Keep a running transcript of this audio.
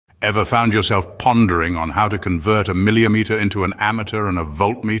Ever found yourself pondering on how to convert a milliammeter into an ammeter and a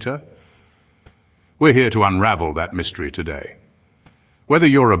voltmeter? We're here to unravel that mystery today. Whether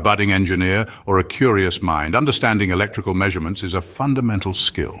you're a budding engineer or a curious mind, understanding electrical measurements is a fundamental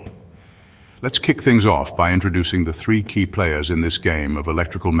skill. Let's kick things off by introducing the three key players in this game of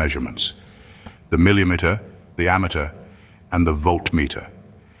electrical measurements: the milliammeter, the ammeter, and the voltmeter.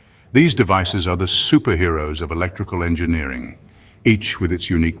 These devices are the superheroes of electrical engineering, each with its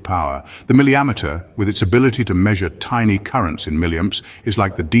unique power. The milliammeter, with its ability to measure tiny currents in milliamps, is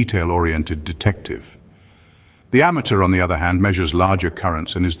like the detail-oriented detective. The ammeter, on the other hand, measures larger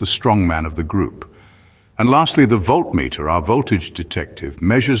currents and is the strongman of the group. And lastly, the voltmeter, our voltage detective,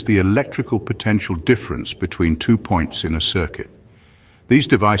 measures the electrical potential difference between 2 points in a circuit. These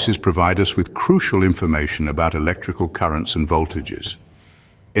devices provide us with crucial information about electrical currents and voltages,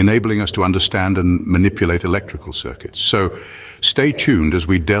 enabling us to understand and manipulate electrical circuits. So stay tuned as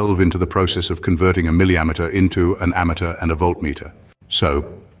we delve into the process of converting a milliammeter into an ammeter and a voltmeter.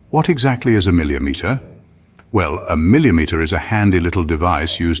 So, what exactly is a milliammeter? Well, a milliammeter is a handy little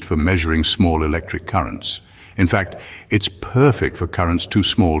device used for measuring small electric currents. In fact, it's perfect for currents too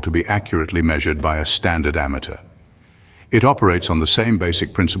small to be accurately measured by a standard ammeter. It operates on the same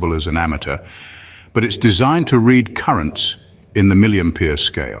basic principle as an ammeter, but it's designed to read currents in the milliampere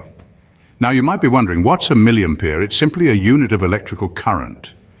scale. Now you might be wondering, what's a milliampere? It's simply a unit of electrical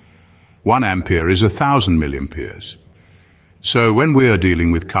current. 1 ampere is 1,000 milliamperes. So when we are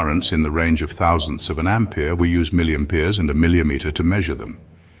dealing with currents in the range of thousandths of an ampere, we use milliamperes and a milliammeter to measure them.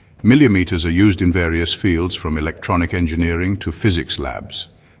 Milliammeters are used in various fields, from electronic engineering to physics labs.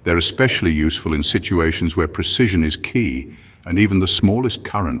 They're especially useful in situations where precision is key, and even the smallest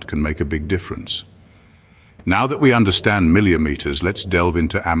current can make a big difference. Now that we understand milliammeters, let's delve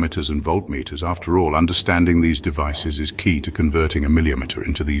into ammeters and voltmeters. After all, understanding these devices is key to converting a milliammeter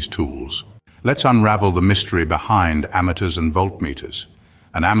into these tools. Let's unravel the mystery behind ammeters and voltmeters.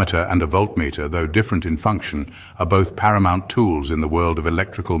 An ammeter and a voltmeter, though different in function, are both paramount tools in the world of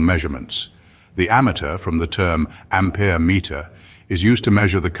electrical measurements. The ammeter, from the term ampere meter, is used to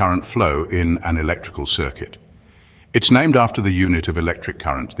measure the current flow in an electrical circuit. It's named after the unit of electric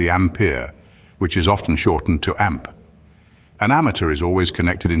current, the ampere, which is often shortened to amp. An ammeter is always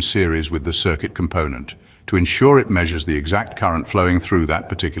connected in series with the circuit component to ensure it measures the exact current flowing through that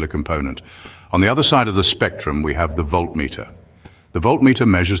particular component. On the other side of the spectrum, we have the voltmeter. The voltmeter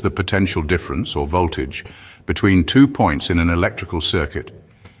measures the potential difference, or voltage, between 2 points in an electrical circuit.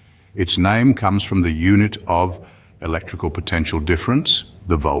 Its name comes from the unit of electrical potential difference,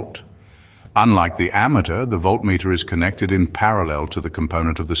 the volt. Unlike the ammeter, the voltmeter is connected in parallel to the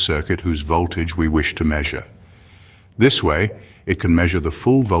component of the circuit whose voltage we wish to measure. This way, it can measure the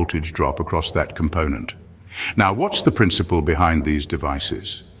full voltage drop across that component. Now, what's the principle behind these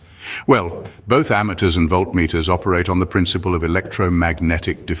devices? Well, both ammeters and voltmeters operate on the principle of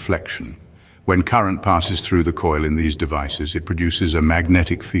electromagnetic deflection. When current passes through the coil in these devices, it produces a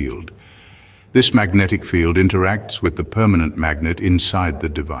magnetic field. This magnetic field interacts with the permanent magnet inside the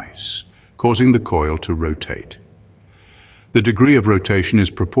device, causing the coil to rotate. The degree of rotation is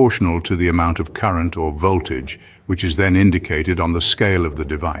proportional to the amount of current or voltage, which is then indicated on the scale of the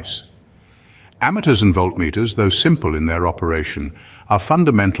device. Ammeters and voltmeters, though simple in their operation, are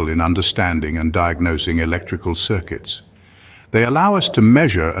fundamental in understanding and diagnosing electrical circuits. They allow us to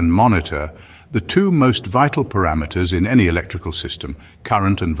measure and monitor the two most vital parameters in any electrical system,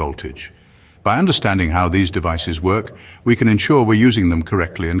 current and voltage. By understanding how these devices work, we can ensure we're using them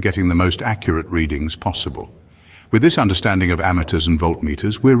correctly and getting the most accurate readings possible. With this understanding of ammeters and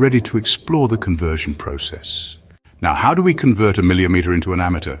voltmeters, we're ready to explore the conversion process. Now, how do we convert a milliammeter into an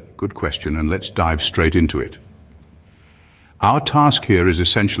ammeter? Good question, and let's dive straight into it. Our task here is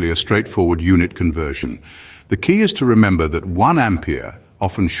essentially a straightforward unit conversion. The key is to remember that 1 ampere,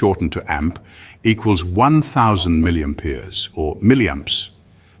 often shortened to amp, equals 1,000 milliamperes, or milliamps.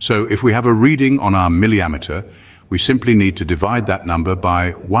 So if we have a reading on our milliammeter, we simply need to divide that number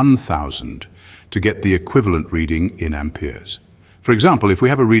by 1,000 to get the equivalent reading in amperes. For example, if we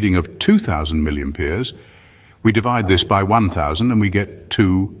have a reading of 2,000 milliamperes, we divide this by 1,000 and we get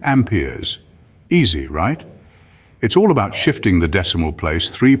 2 amperes. Easy, right? It's all about shifting the decimal place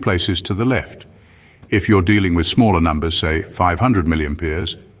 3 places to the left. If you're dealing with smaller numbers, say 500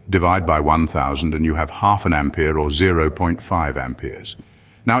 milliamperes, divide by 1,000 and you have half an ampere, or 0.5 amperes.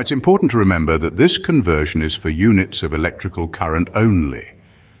 Now, it's important to remember that this conversion is for units of electrical current only.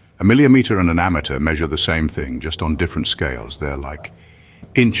 A milliammeter and an ammeter measure the same thing, just on different scales. They're like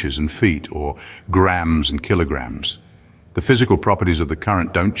inches and feet, or grams and kilograms. The physical properties of the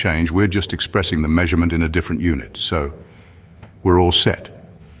current don't change. We're just expressing the measurement in a different unit. So we're all set.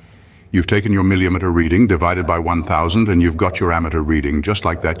 You've taken your milliammeter reading, divided by 1000, and you've got your ammeter reading. Just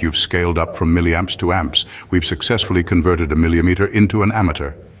like that, you've scaled up from milliamps to amps. We've successfully converted a milliammeter into an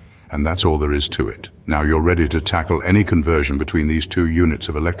ammeter. And that's all there is to it. Now you're ready to tackle any conversion between these two units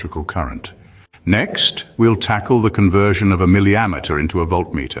of electrical current. Next, we'll tackle the conversion of a milliammeter into a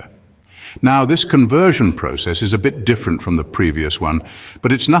voltmeter. Now, this conversion process is a bit different from the previous one,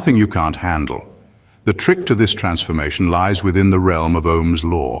 but it's nothing you can't handle. The trick to this transformation lies within the realm of Ohm's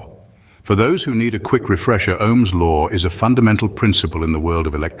law. For those who need a quick refresher, Ohm's law is a fundamental principle in the world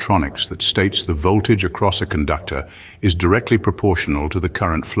of electronics that states the voltage across a conductor is directly proportional to the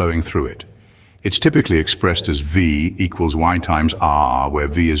current flowing through it. It's typically expressed as V equals Y times R, where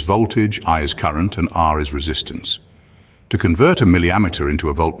V is voltage, I is current, and R is resistance. To convert a milliammeter into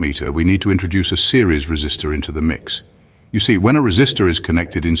a voltmeter, we need to introduce a series resistor into the mix. You see, when a resistor is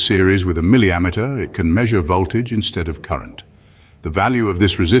connected in series with a milliammeter, it can measure voltage instead of current. The value of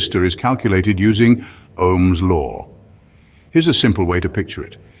this resistor is calculated using Ohm's law. Here's a simple way to picture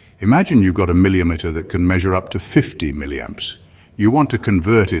it. Imagine you've got a milliammeter that can measure up to 50 milliamps. You want to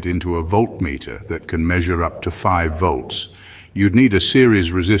convert it into a voltmeter that can measure up to 5 volts. You'd need a series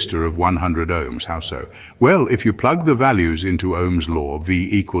resistor of 100 ohms. How so? Well, if you plug the values into Ohm's law, V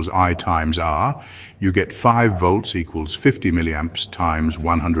equals I times R, you get 5 volts equals 50 milliamps times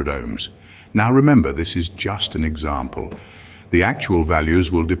 100 ohms. Now remember, this is just an example. The actual values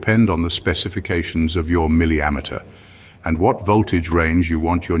will depend on the specifications of your milliammeter and what voltage range you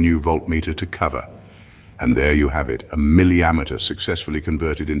want your new voltmeter to cover. And there you have it, a milliammeter successfully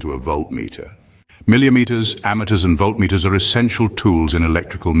converted into a voltmeter. Milliammeters, ammeters, and voltmeters are essential tools in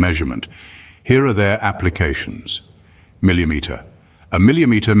electrical measurement. Here are their applications. Milliammeter. A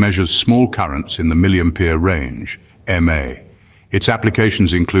milliammeter measures small currents in the milliampere range, MA. Its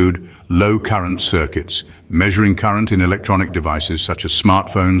applications include low current circuits, measuring current in electronic devices such as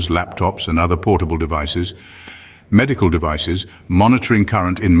smartphones, laptops, and other portable devices. Medical devices, monitoring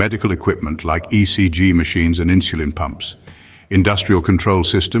current in medical equipment like ECG machines and insulin pumps. Industrial control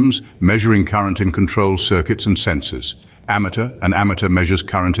systems, measuring current in control circuits and sensors. Ammeter. An ammeter measures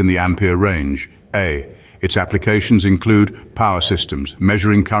current in the ampere range, A. Its applications include power systems,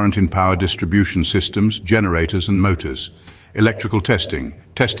 measuring current in power distribution systems, generators and motors. Electrical testing,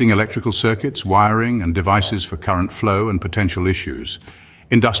 testing electrical circuits, wiring and devices for current flow and potential issues.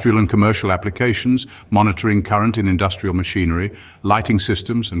 Industrial and commercial applications, monitoring current in industrial machinery, lighting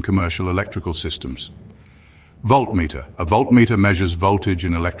systems and commercial electrical systems. Voltmeter. A voltmeter measures voltage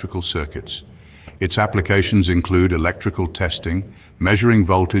in electrical circuits. Its applications include electrical testing, measuring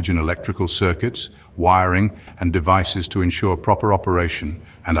voltage in electrical circuits, wiring, and devices to ensure proper operation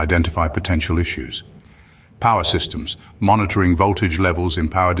and identify potential issues. Power systems, monitoring voltage levels in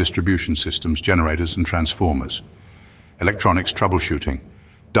power distribution systems, generators, and transformers. Electronics troubleshooting,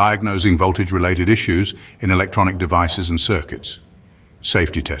 diagnosing voltage-related issues in electronic devices and circuits.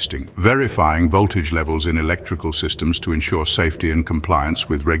 Safety testing, verifying voltage levels in electrical systems to ensure safety and compliance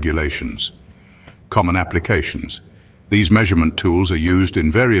with regulations. Common applications. These measurement tools are used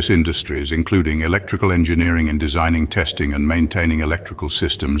in various industries, including electrical engineering in designing, testing, and maintaining electrical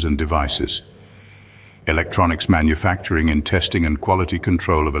systems and devices. Electronics manufacturing in testing and quality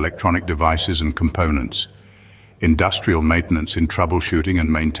control of electronic devices and components. Industrial maintenance in troubleshooting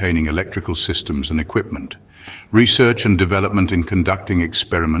and maintaining electrical systems and equipment. Research and development in conducting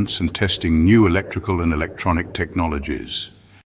experiments and testing new electrical and electronic technologies.